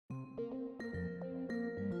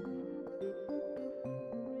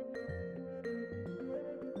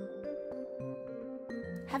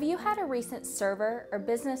Have you had a recent server or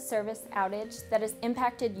business service outage that has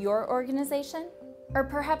impacted your organization? Or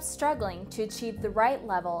perhaps struggling to achieve the right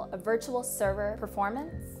level of virtual server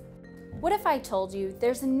performance? What if I told you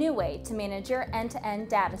there's a new way to manage your end-to-end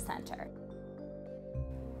data center?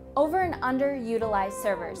 Over and underutilized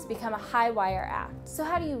servers become a high-wire act. So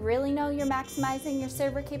how do you really know you're maximizing your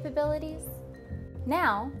server capabilities?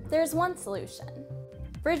 Now, there's one solution.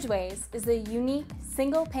 BridgeWays is a unique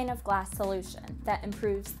single pane of glass solution that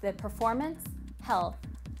improves the performance, health,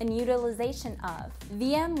 and utilization of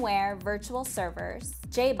VMware virtual servers,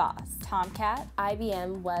 JBoss, Tomcat,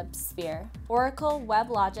 IBM WebSphere, Oracle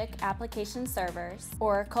WebLogic application servers,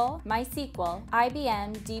 Oracle, MySQL,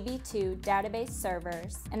 IBM DB2 database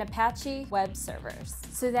servers, and Apache web servers,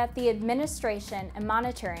 so that the administration and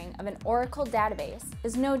monitoring of an Oracle database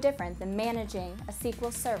is no different than managing a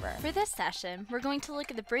SQL server. For this session, we're going to look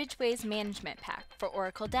at the BridgeWays Management Pack for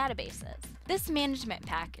Oracle databases. This management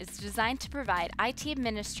pack is designed to provide IT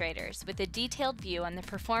administrators with a detailed view on the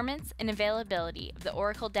performance and availability of the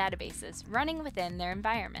Oracle databases running within their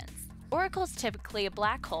environments. Oracle is typically a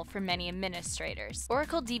black hole for many administrators.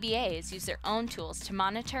 Oracle DBAs use their own tools to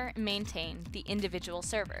monitor and maintain the individual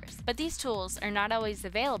servers, but these tools are not always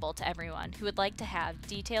available to everyone who would like to have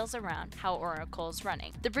details around how Oracle is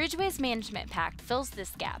running. The BridgeWays Management Pack fills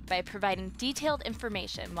this gap by providing detailed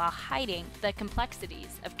information while hiding the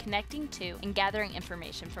complexities of connecting to and gathering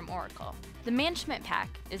information from Oracle. The Management Pack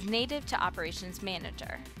is native to Operations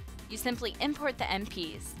Manager. You simply import the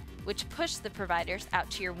MPs, which push the providers out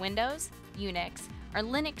to your Windows, Unix, or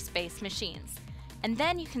Linux-based machines, and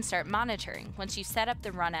then you can start monitoring once you set up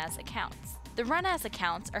the Run As accounts. The Run As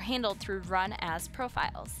accounts are handled through Run As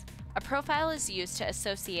profiles. A profile is used to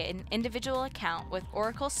associate an individual account with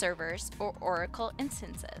Oracle servers or Oracle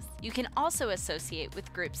instances. You can also associate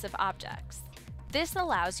with groups of objects. This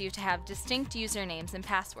allows you to have distinct usernames and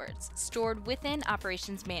passwords stored within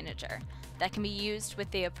Operations Manager that can be used with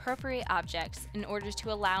the appropriate objects in order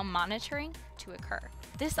to allow monitoring to occur.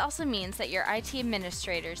 This also means that your IT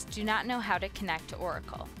administrators do not know how to connect to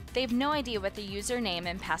Oracle. They have no idea what the username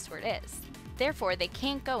and password is. Therefore, they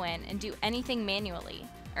can't go in and do anything manually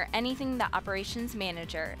or anything the Operations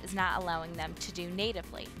Manager is not allowing them to do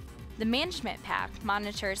natively. The Management Pack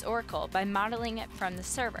monitors Oracle by modeling it from the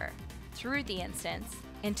server, through the instance,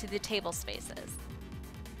 into the table spaces.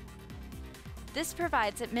 This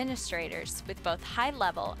provides administrators with both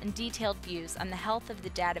high-level and detailed views on the health of the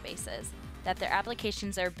databases that their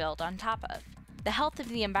applications are built on top of. The health of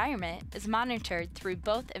the environment is monitored through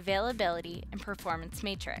both availability and performance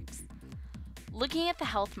matrix. Looking at the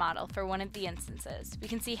health model for one of the instances, we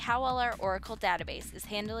can see how well our Oracle database is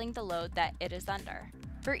handling the load that it is under.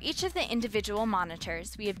 For each of the individual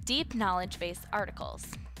monitors, we have deep knowledge-based articles.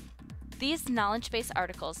 These knowledge-based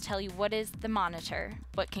articles tell you what is the monitor,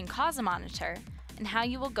 what can cause a monitor, and how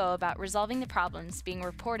you will go about resolving the problems being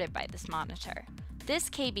reported by this monitor.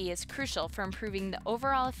 This KB is crucial for improving the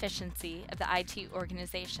overall efficiency of the IT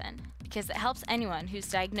organization because it helps anyone who's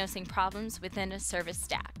diagnosing problems within a service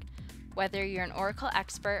stack, whether you're an Oracle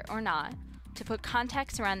expert or not, to put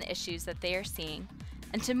context around the issues that they are seeing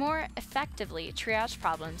and to more effectively triage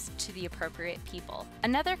problems to the appropriate people.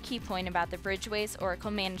 Another key point about the BridgeWays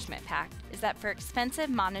Oracle Management Pack is that for expensive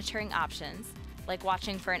monitoring options, like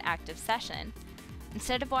watching for an active session,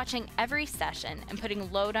 instead of watching every session and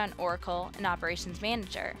putting load on Oracle and Operations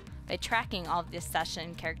Manager by tracking all of the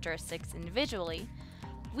session characteristics individually,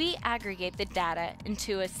 we aggregate the data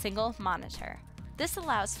into a single monitor. This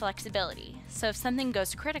allows flexibility, so if something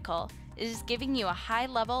goes critical, it is giving you a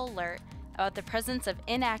high-level alert about the presence of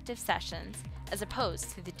inactive sessions as opposed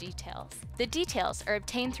to the details. The details are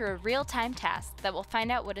obtained through a real-time task that will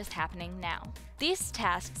find out what is happening now. These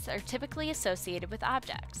tasks are typically associated with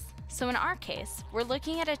objects. So in our case, we're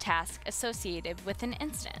looking at a task associated with an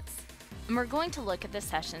instance, and we're going to look at the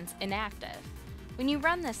sessions inactive. When you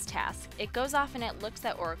run this task, it goes off and it looks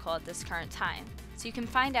at Oracle at this current time, so you can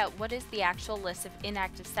find out what is the actual list of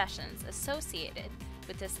inactive sessions associated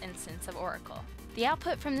with this instance of Oracle. The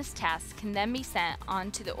output from this task can then be sent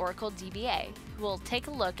on to the Oracle DBA, who will take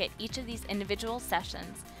a look at each of these individual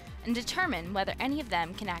sessions and determine whether any of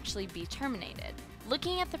them can actually be terminated.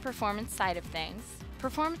 Looking at the performance side of things,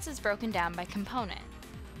 performance is broken down by component.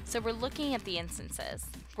 So we're looking at the instances.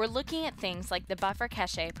 We're looking at things like the buffer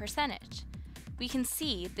cache percentage. We can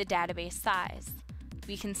see the database size.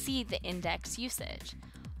 We can see the index usage.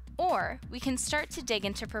 Or we can start to dig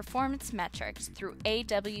into performance metrics through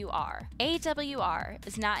AWR. AWR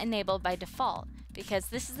is not enabled by default because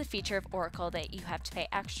this is a feature of Oracle that you have to pay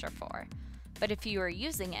extra for. But if you are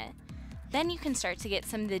using it, then you can start to get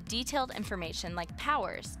some of the detailed information like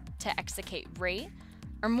powers to execute rate,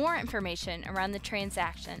 or more information around the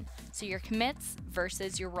transaction, so your commits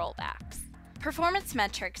versus your rollbacks. Performance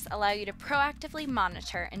metrics allow you to proactively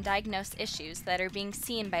monitor and diagnose issues that are being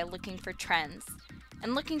seen by looking for trends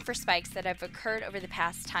and looking for spikes that have occurred over the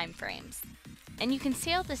past time frames. And you can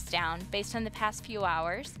scale this down based on the past few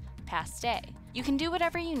hours, past day. You can do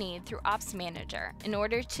whatever you need through Ops Manager in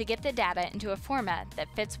order to get the data into a format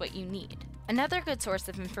that fits what you need. Another good source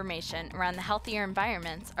of information around the healthier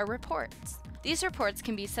environments are reports. These reports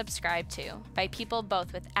can be subscribed to by people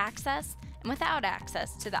both with access and without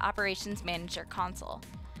access to the Operations Manager console.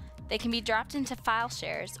 They can be dropped into file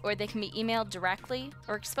shares, or they can be emailed directly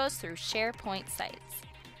or exposed through SharePoint sites.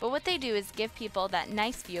 But what they do is give people that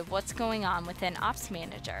nice view of what's going on within Ops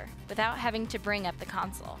Manager without having to bring up the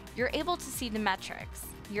console. You're able to see the metrics.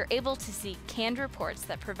 You're able to see canned reports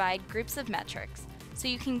that provide groups of metrics, so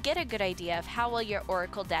you can get a good idea of how well your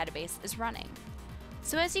Oracle database is running.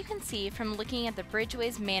 So as you can see from looking at the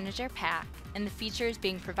BridgeWays Manager Pack and the features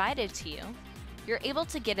being provided to you, you're able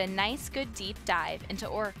to get a nice good deep dive into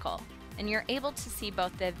Oracle, and you're able to see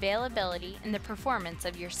both the availability and the performance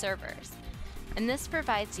of your servers. And this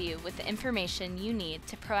provides you with the information you need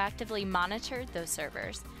to proactively monitor those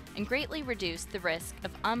servers and greatly reduce the risk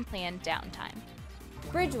of unplanned downtime.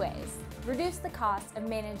 BridgeWays, reduce the cost of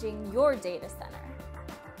managing your data center.